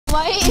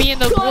Me and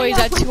the boys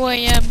at 2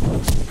 a.m.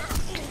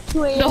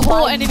 The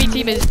whole enemy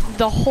team is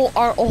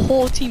our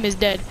whole team is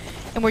dead,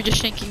 and we're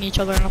just shanking each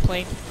other on a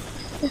plane.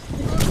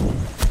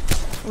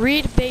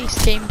 Read-based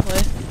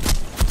gameplay.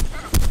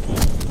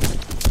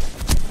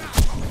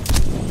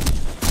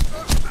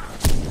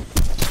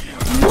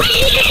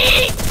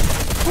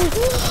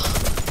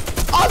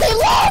 Oh, they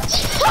left!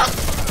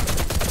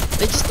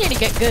 They just need to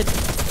get good.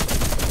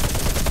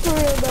 For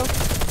real though.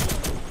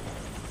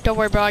 Don't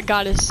worry, bro. I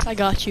got this. I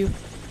got you.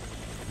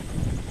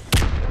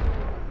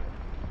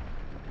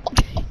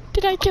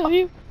 Did I kill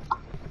you?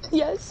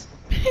 Yes.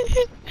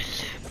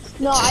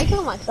 No, I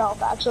killed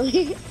myself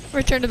actually.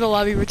 Return to the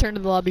lobby. Return to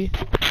the lobby.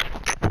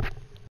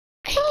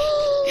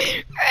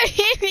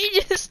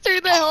 He just threw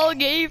the whole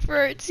game for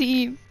our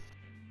team.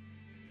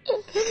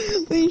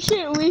 We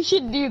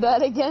should do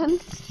that again.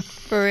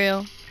 For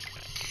real.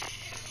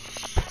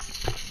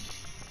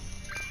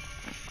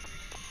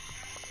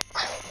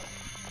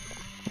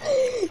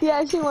 Yeah,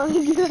 I actually want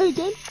to do that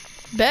again.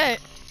 Bet.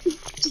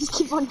 Just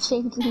keep on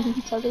changing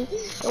each other.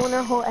 And when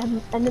our whole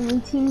enemy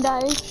team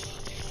dies,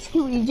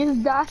 we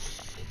just die.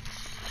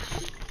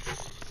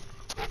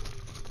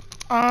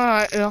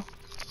 Alright, yeah.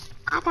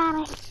 I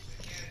got it.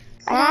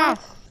 I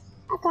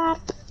got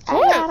it.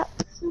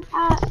 I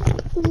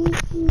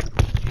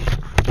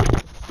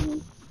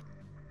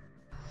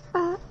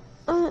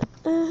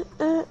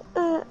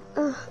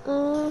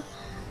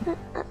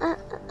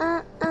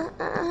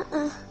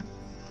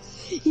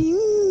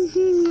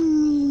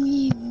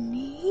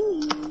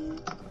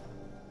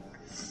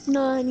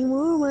Not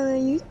anymore, but I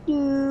used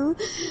to.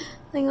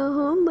 I go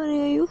home, but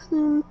I used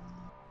to.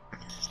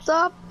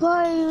 Stop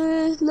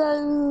playing with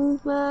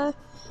my.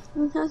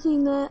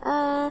 Nothing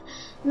that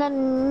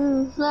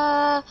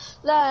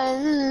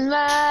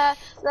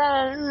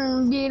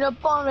beat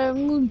up on the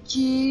booty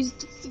cheese,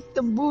 to fix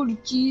the booty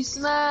cheese,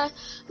 smash,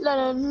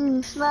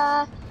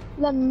 smash,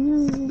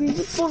 beat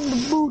up on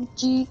the booty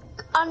cheese.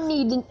 I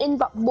need an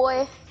invite,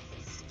 boy.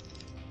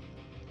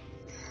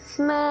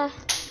 Smash,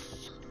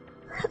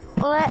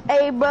 let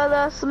a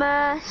brother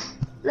smash,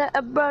 let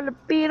a brother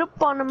beat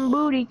up on them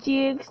booty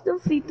cheeks, to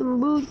feed them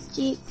booty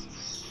cheeks.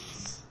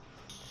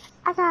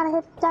 I gotta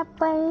hit that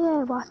way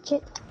and watch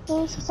it.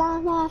 It's the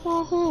sound of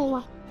my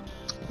hand.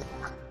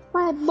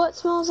 My butt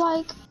smells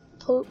like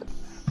poop,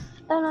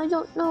 and I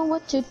don't know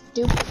what to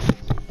do.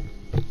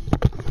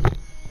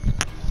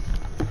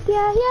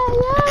 Yeah.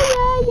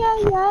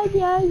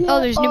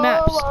 Oh, there's new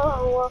maps.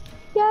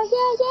 Yeah.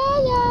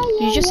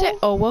 Did you just say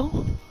oh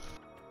well?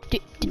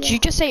 Did you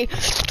just say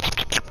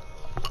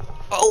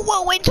oh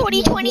well in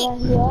 2020? Yeah.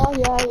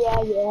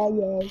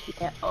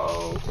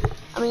 Oh,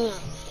 I mean,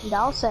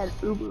 Dal said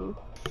Ubu.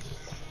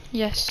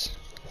 Yes.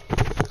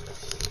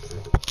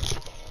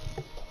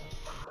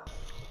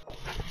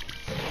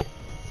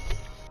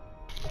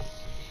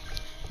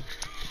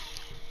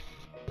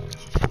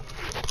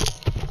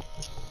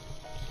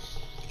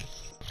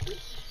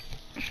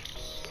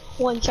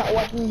 One shot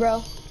weapon,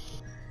 bro.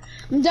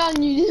 I'm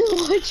telling you, this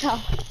is one shot.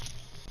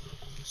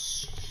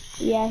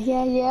 Yeah.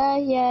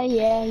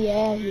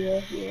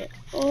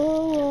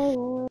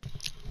 Oh.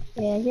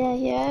 Yeah.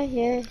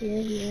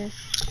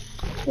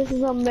 This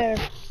is on there.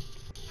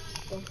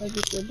 Don't play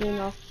this with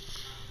dinner.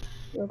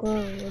 You're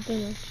going with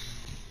dinner.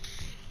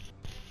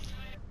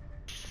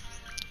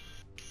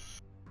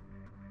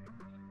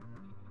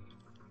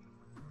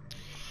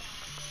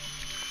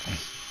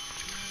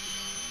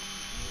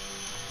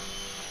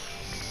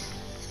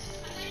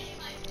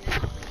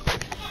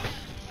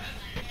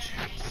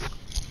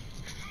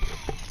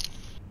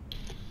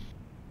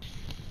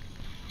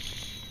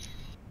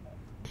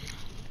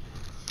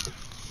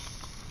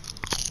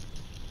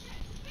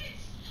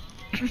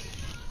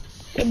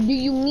 What do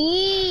you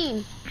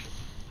mean?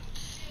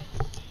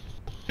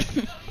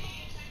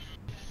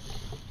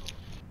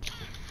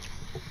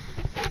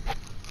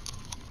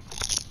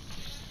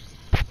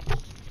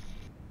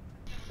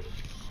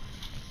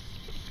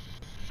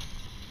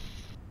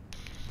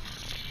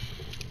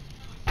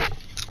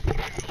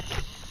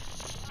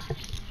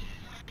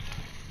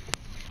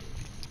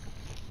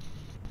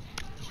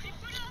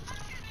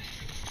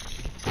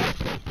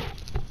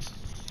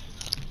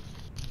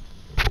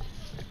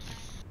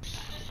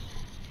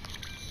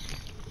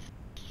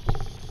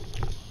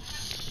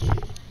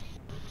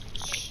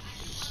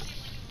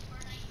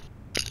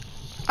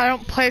 I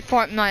don't play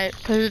Fortnite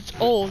because it's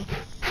old.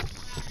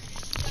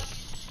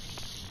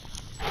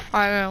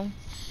 I know.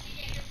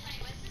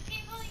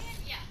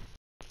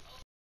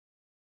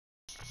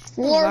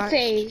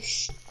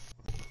 Warface.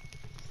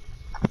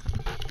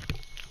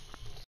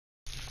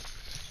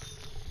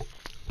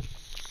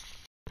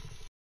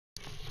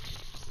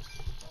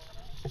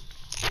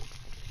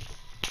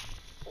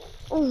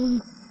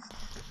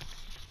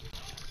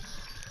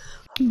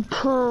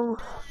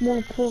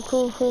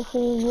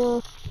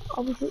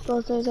 Opposite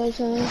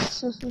authorization,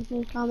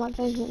 system combat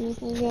patient,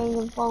 getting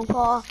the phone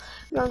call,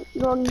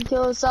 run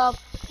kill yourself,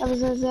 ever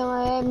since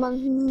my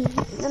money,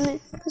 what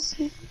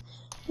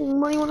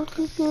do you want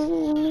to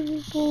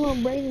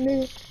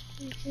brain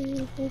For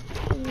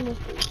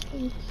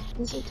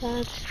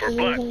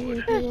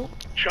Blackwood,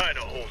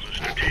 China holds a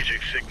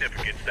strategic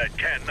significance that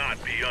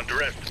cannot be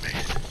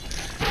underestimated.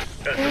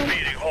 As a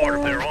beating heart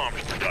of their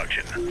arms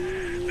production,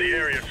 the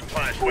area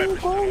supplies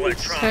weapons and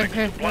electronics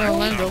to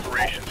Blackwood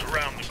operations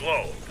around the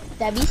globe.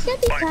 By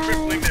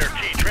crippling their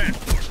key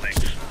transport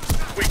links,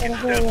 we can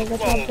stem the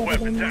flow of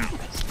weapons out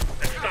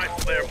and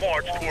stifle their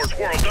march towards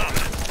world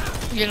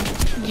dominance. Get him,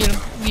 get him,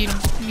 get him,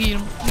 get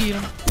him, get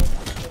him.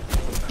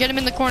 Get him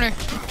in the corner.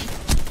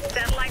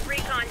 Satellite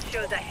recon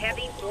shows a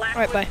heavy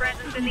Blackwood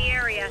presence in the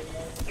area.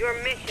 Your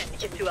mission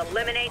is to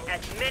eliminate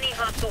as many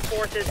hostile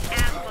forces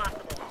as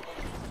possible.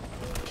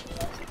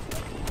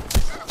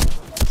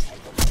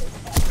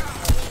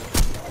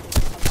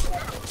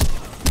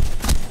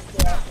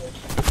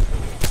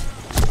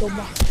 Go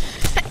back.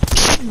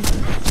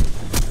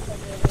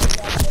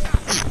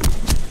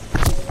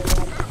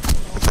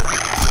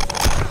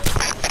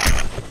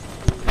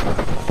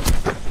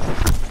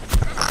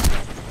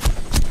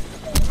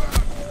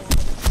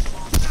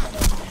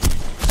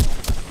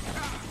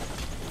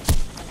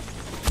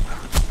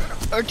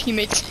 Our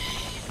teammates.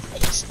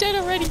 He's dead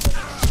already.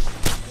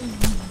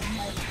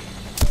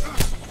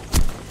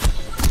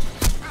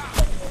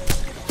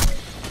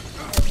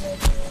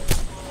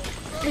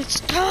 It's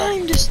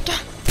time to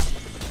stop.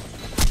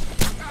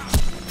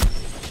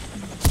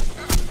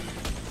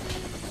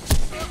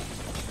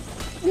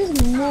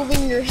 Just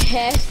moving your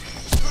head.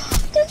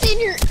 Just in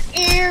your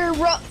ear,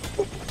 bro.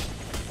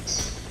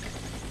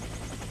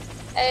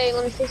 Hey,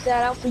 let me fix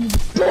that out for you,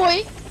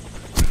 boy.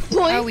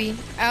 Boy. Owie,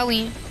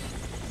 owie,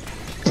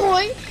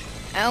 Boy.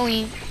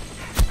 owie,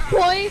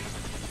 Boy.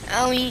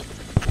 owie.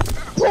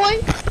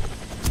 Boy.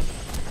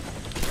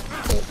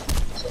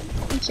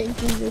 I'm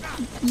shaking your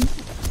pee-pee.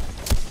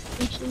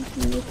 I'm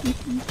shaking your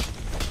pee-pee.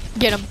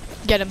 Get him,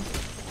 get him.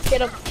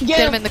 Get him. Get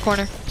him in the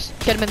corner.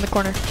 Get him in the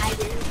corner.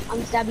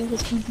 I'm stabbing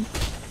his pee-pee.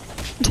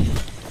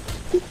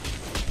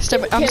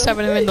 I'm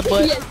stabbing him in the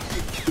butt.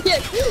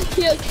 Yes.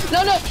 Yes.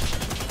 No.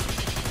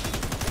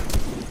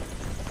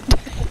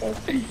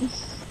 Okay.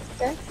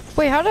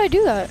 Wait, how did I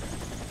do that?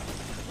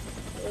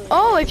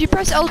 Oh, if you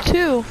press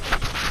L2.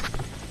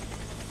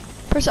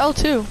 Press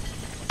L2.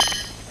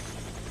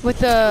 With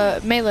the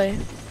melee.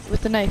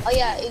 With the knife. Oh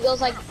yeah, it goes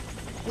like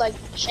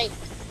shake.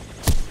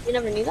 You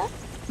never knew that?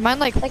 Mine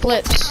like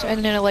flips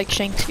and then it like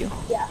shanks you.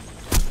 Yeah.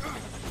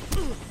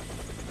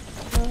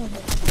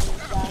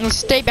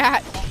 Stay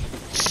back.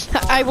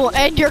 I will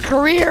end your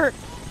career.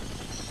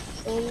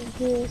 Some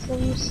people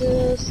feel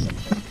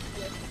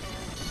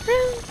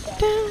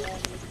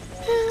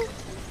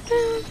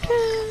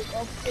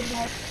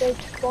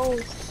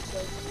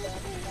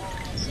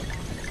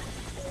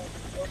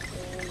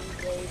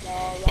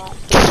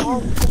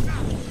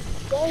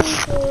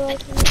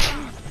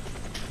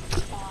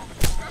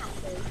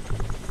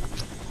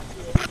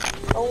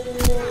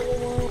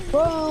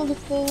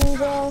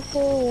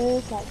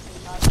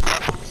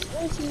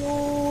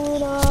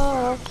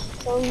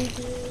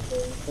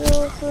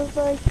so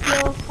like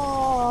your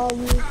heart,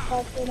 you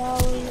cut it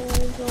out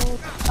and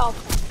oh,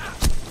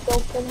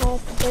 don't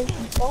have to break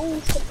the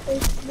bones to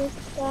break the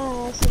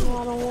glass, and I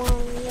don't want to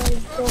let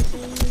it go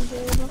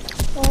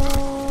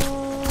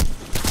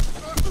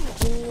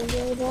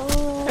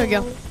There we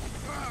go.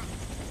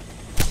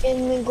 In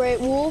the Great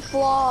Wolf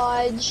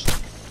Lodge.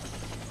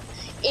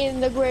 In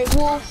the Great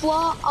Wolf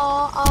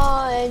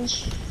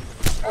Lodge.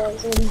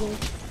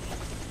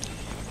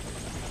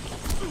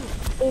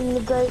 In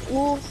the Great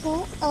Wolf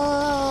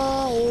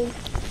Lodge.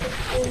 In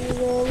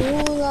the Great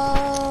Wolf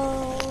Lodge.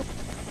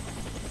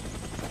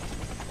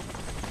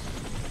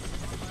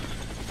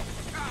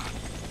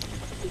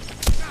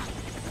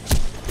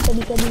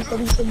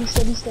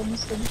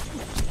 Steady.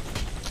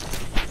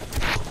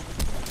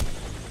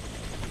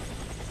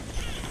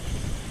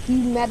 You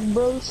mad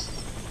bros?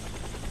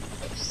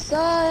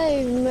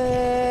 Save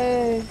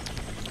me.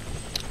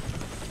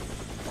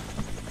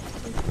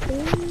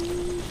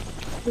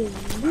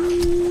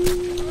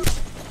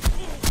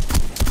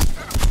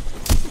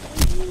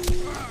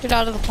 Get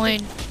out of the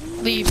plane.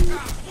 Leave.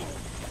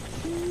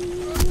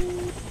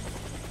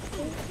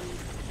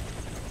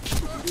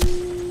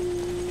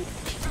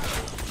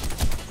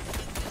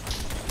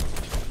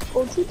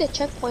 Go to the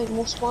checkpoint,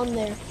 we'll spawn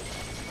there.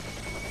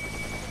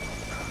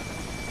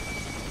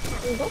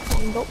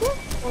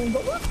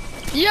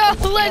 Yo,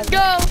 let's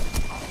go!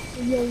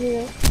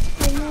 Yeah.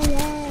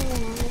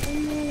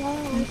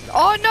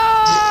 Oh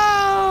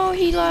no!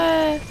 He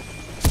left.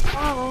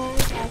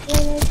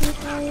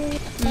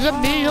 The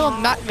middle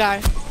that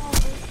guy.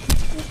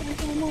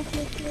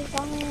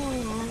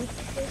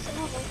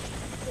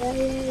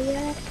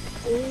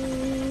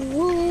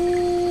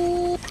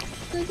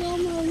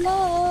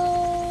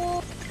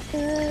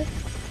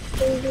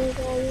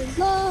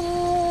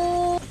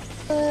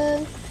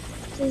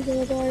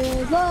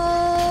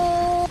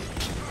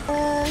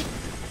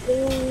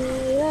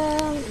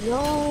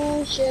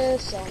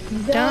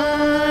 I'm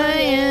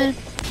dying,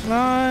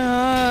 my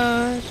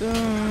heart's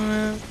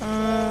on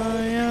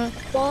fire.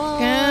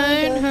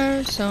 Can't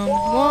hurt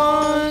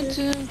someone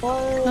to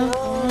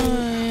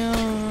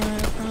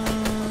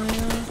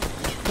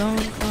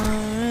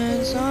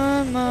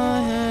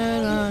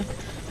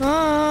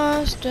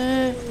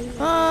it.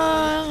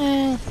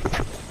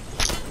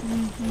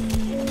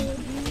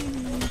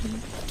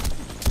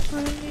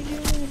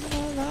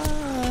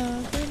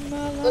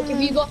 Look, if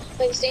you go,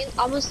 like,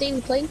 I'm gonna stay in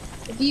the plane.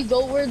 If you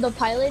go where the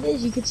pilot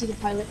is, you can see the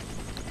pilot.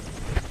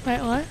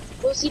 Wait, what?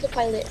 Go see the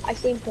pilot. I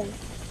stay in the plane,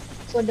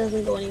 so it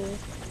doesn't go anywhere.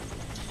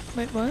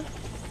 Wait, what?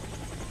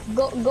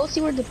 Go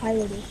see where the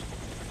pilot is.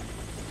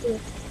 Yeah.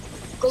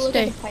 Go look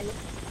Stay. at the pilot.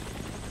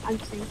 I'm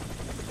saying.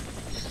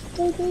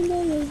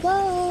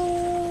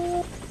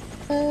 Go.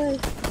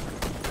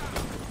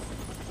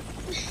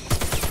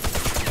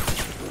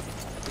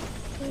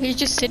 He's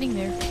just sitting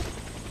there.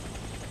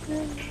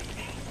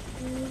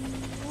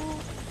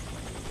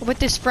 With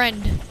his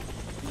friend.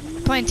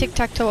 Playing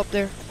tic-tac-toe up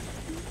there.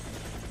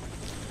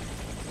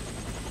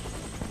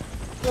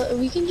 Look,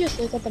 we can just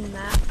look at the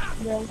map,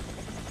 bro.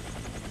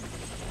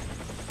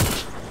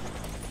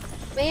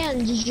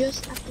 Man, you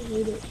just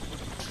activate it.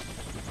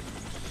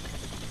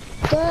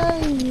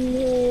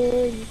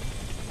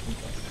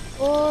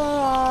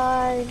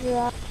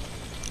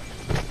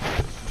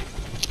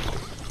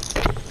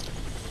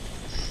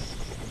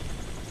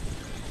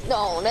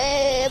 Don't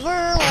ever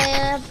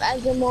laugh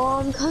as your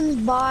mom comes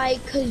by,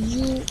 cause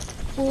you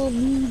will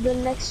be the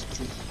next.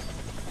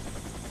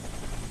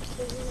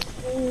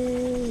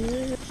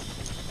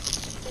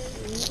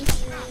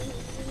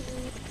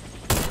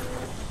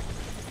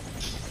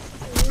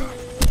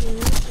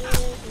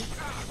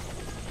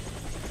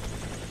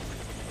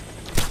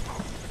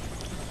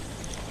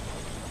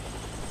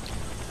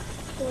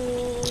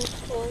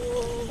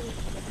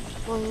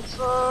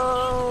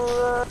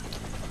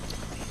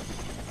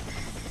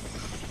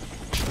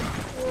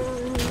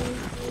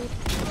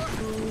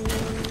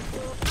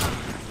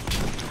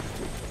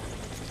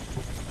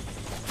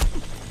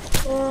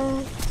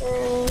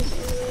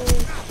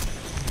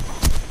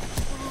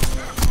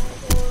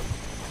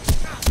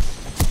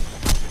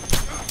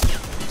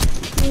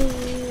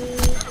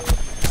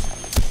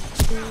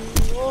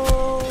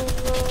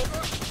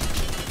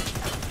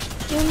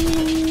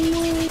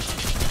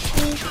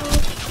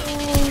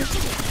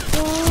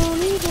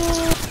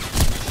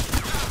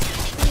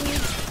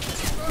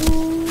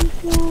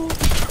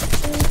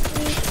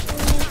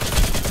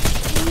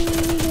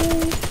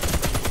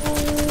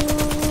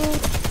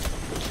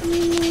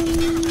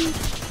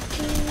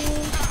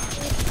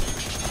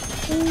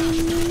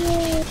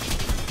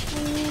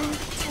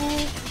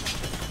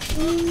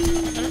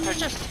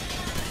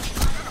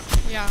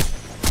 Yeah.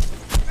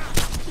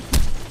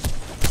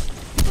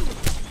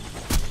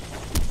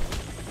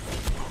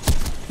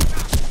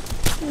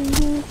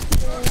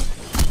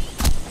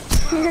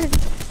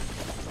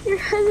 Your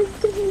head is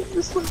getting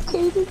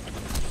dislocated.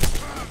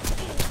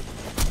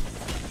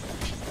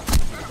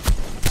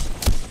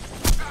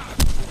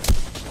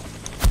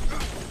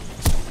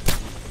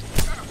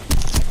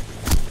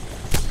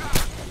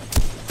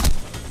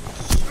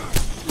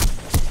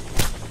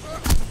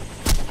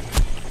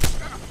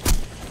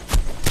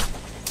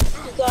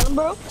 You got him,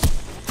 bro?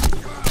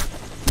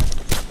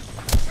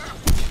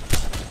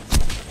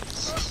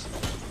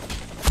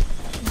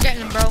 I'm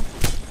getting him, bro.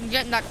 I'm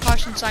getting that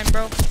caution sign,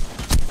 bro.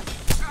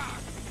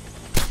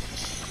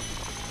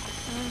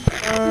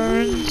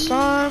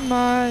 Inside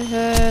my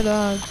head,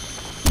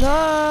 I've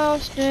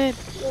lost it.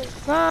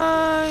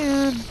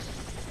 Crying.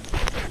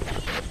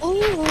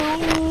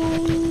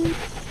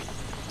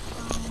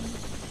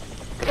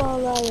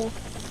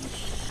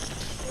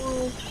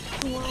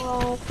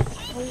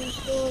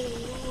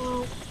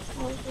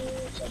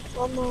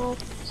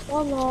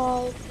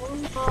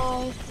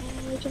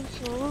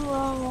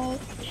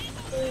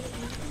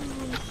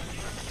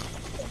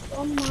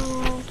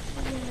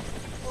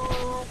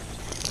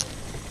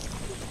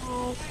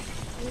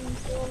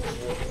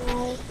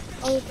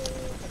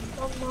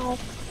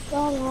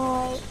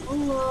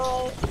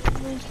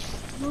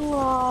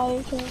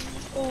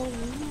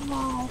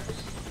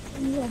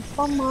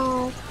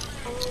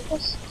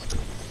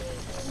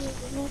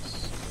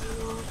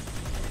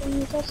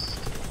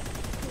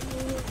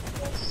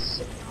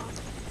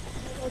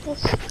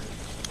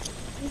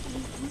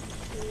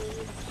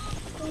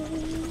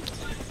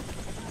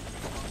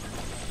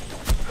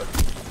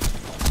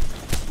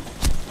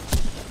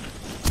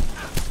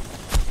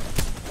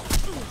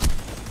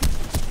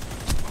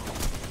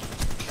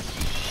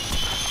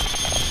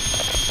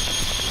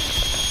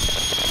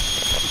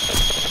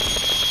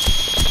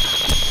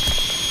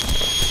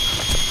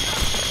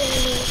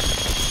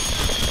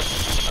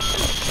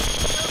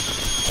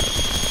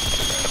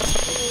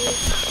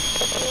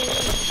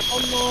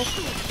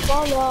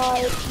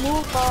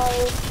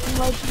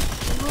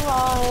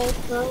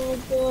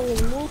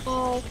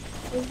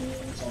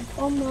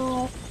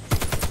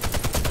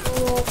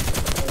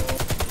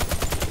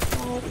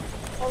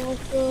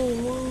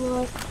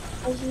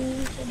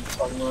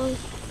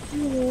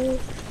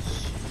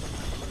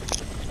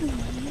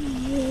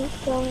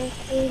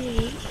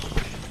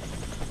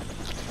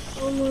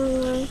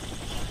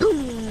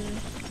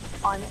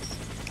 Honest.